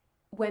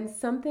when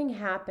something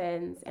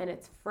happens and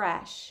it's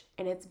fresh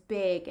and it's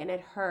big and it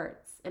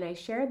hurts. And I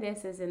share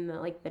this as in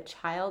the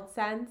child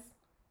sense.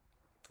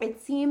 It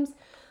seems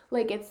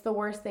like it's the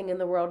worst thing in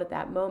the world at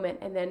that moment.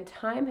 And then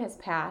time has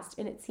passed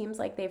and it seems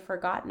like they've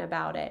forgotten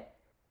about it.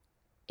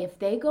 If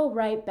they go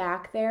right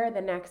back there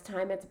the next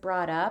time it's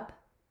brought up,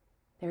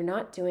 they're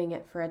not doing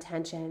it for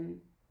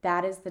attention.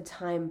 That is the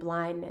time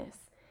blindness.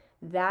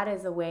 That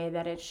is a way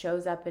that it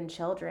shows up in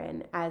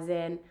children, as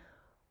in,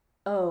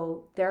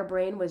 oh, their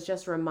brain was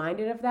just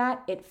reminded of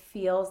that, it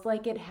feels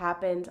like it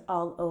happened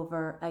all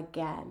over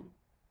again.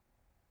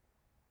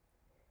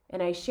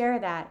 And I share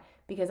that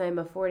because I'm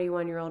a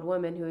 41-year-old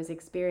woman who has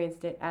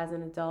experienced it as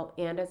an adult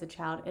and as a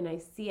child, and I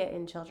see it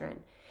in children.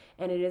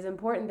 And it is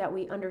important that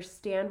we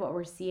understand what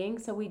we're seeing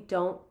so we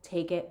don't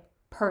take it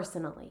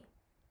personally.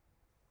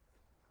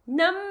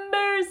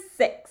 Number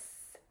 6,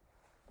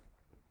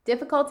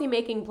 difficulty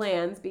making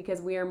plans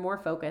because we are more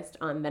focused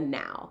on the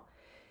now.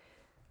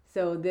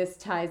 So this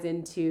ties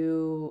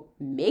into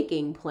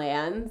making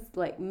plans.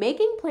 Like,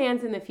 making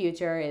plans in the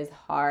future is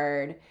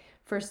hard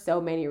for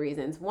so many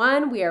reasons.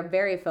 One, we are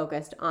very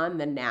focused on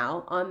the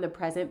now, on the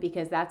present,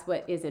 because that's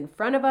what is in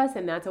front of us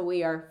and that's what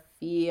we are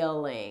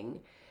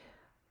feeling.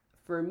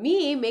 For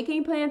me,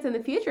 making plans in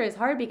the future is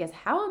hard because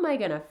how am I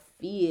going to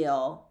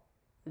feel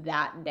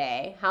that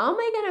day? How am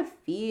I going to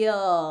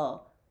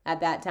feel at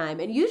that time?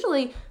 And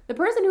usually the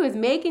person who is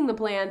making the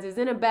plans is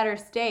in a better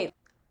state.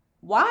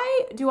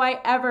 Why do I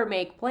ever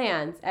make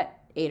plans at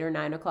 8 or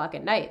 9 o'clock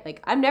at night?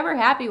 Like, I'm never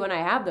happy when I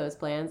have those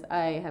plans.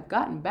 I have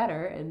gotten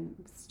better and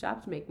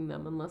stopped making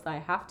them unless I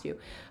have to.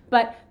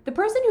 But the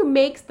person who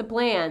makes the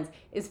plans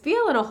is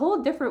feeling a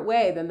whole different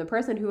way than the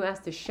person who has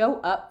to show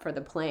up for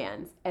the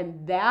plans.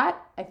 And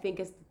that, I think,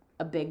 is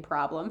a big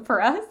problem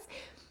for us.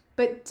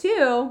 But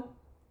 2,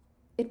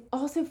 it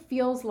also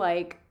feels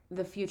like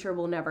the future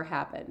will never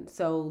happen.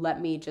 So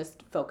let me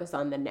just focus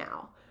on the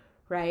now,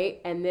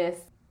 right? And this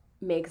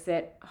makes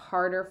it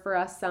harder for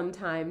us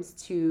sometimes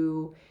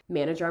to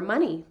manage our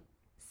money,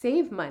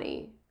 save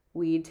money.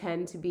 We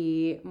tend to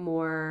be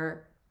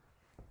more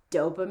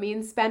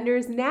dopamine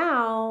spenders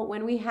now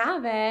when we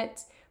have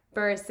it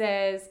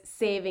versus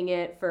saving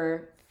it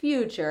for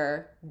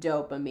future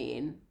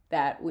dopamine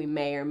that we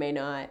may or may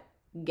not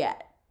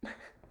get.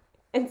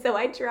 And so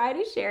I try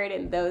to share it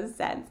in those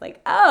sense, like,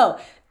 oh,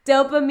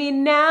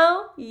 dopamine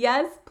now?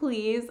 Yes,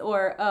 please.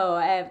 Or, oh,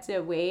 I have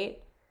to wait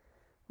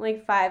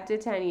like 5 to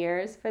 10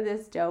 years for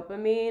this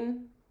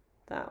dopamine.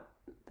 So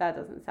that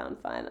doesn't sound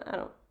fun.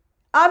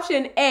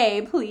 Option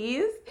A,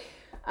 please.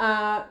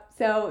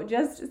 So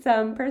just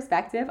some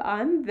perspective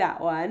on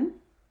that one.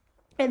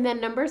 And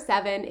then number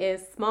 7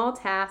 is small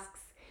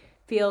tasks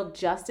feel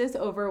just as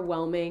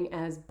overwhelming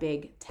as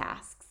big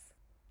tasks.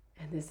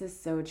 And this is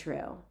so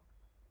true.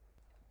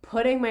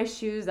 Putting my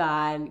shoes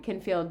on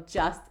can feel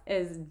just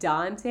as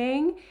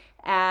daunting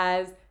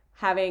as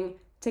having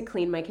to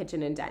clean my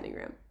kitchen and dining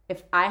room.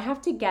 If I have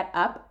to get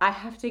up, I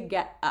have to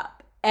get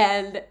up.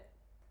 And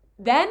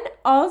then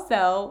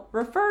also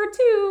refer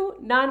to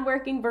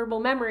non-working verbal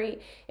memory.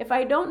 If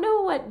I don't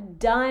know what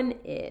done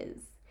is,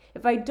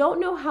 if I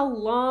don't know how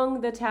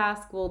long the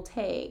task will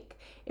take,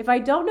 if I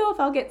don't know if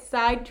I'll get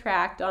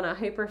sidetracked on a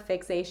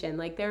hyperfixation,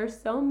 like there are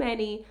so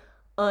many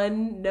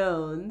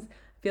unknowns.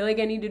 I feel like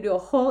I need to do a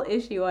whole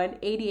issue on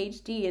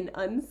ADHD and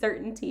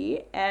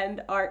uncertainty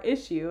and our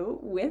issue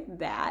with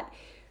that,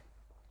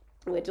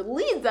 which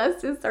leads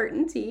us to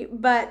certainty,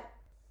 but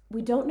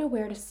we don't know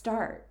where to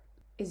start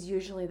is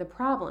usually the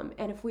problem.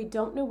 And if we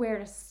don't know where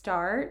to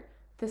start,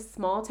 the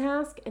small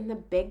task and the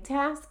big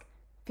task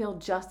feel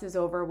just as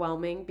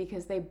overwhelming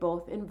because they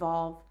both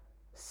involve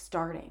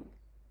starting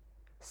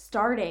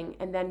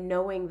and then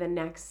knowing the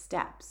next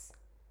steps,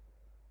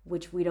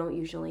 which we don't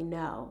usually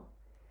know.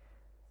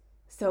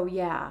 So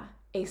yeah,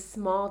 a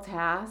small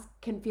task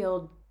can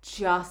feel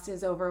just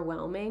as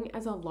overwhelming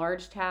as a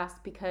large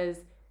task because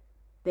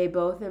they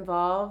both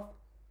involve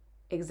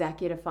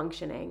executive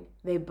functioning.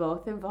 They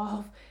both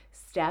involve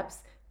steps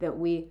that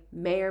we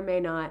may or may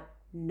not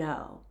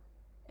know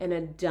and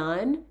a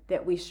done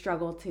that we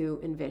struggle to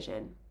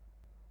envision.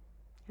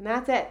 And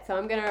that's it. So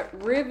I'm going to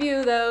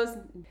review those.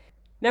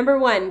 Number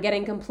 1,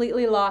 getting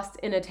completely lost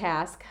in a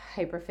task,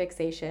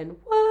 hyperfixation.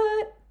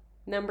 What?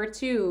 Number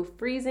 2,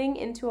 freezing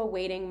into a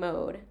waiting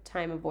mode,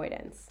 time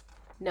avoidance.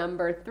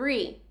 Number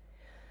 3,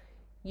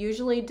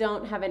 usually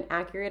don't have an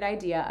accurate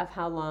idea of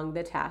how long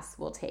the tasks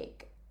will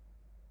take.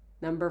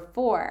 Number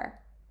 4,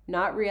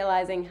 not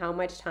realizing how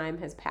much time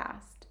has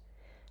passed.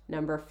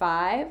 Number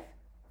 5,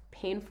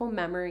 painful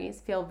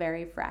memories feel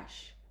very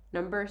fresh.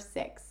 Number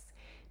 6,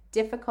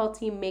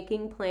 difficulty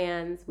making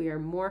plans. We are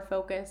more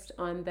focused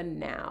on the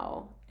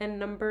now. And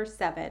number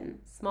 7,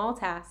 small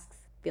tasks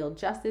feel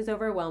just as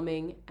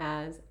overwhelming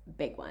as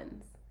big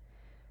ones.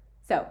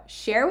 So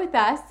share with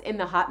us in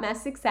the Hot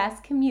Mess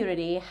Success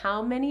community,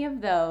 how many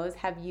of those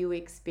have you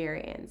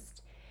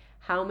experienced?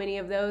 How many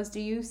of those do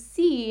you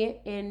see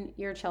in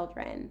your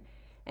children?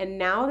 And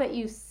now that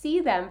you see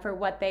them for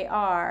what they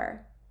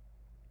are,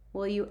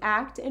 will you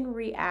act and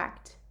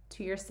react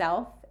to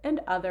yourself and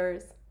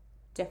others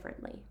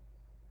differently?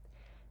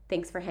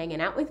 Thanks for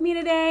hanging out with me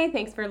today.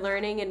 Thanks for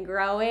learning and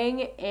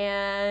growing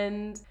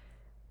and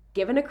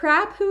giving a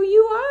crap who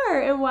you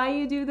are and why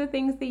you do the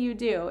things that you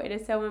do. It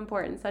is so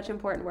important, such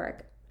important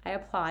work. I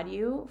applaud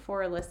you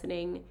for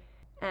listening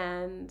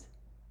and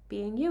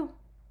being you.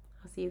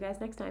 I'll see you guys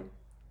next time.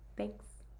 Thanks.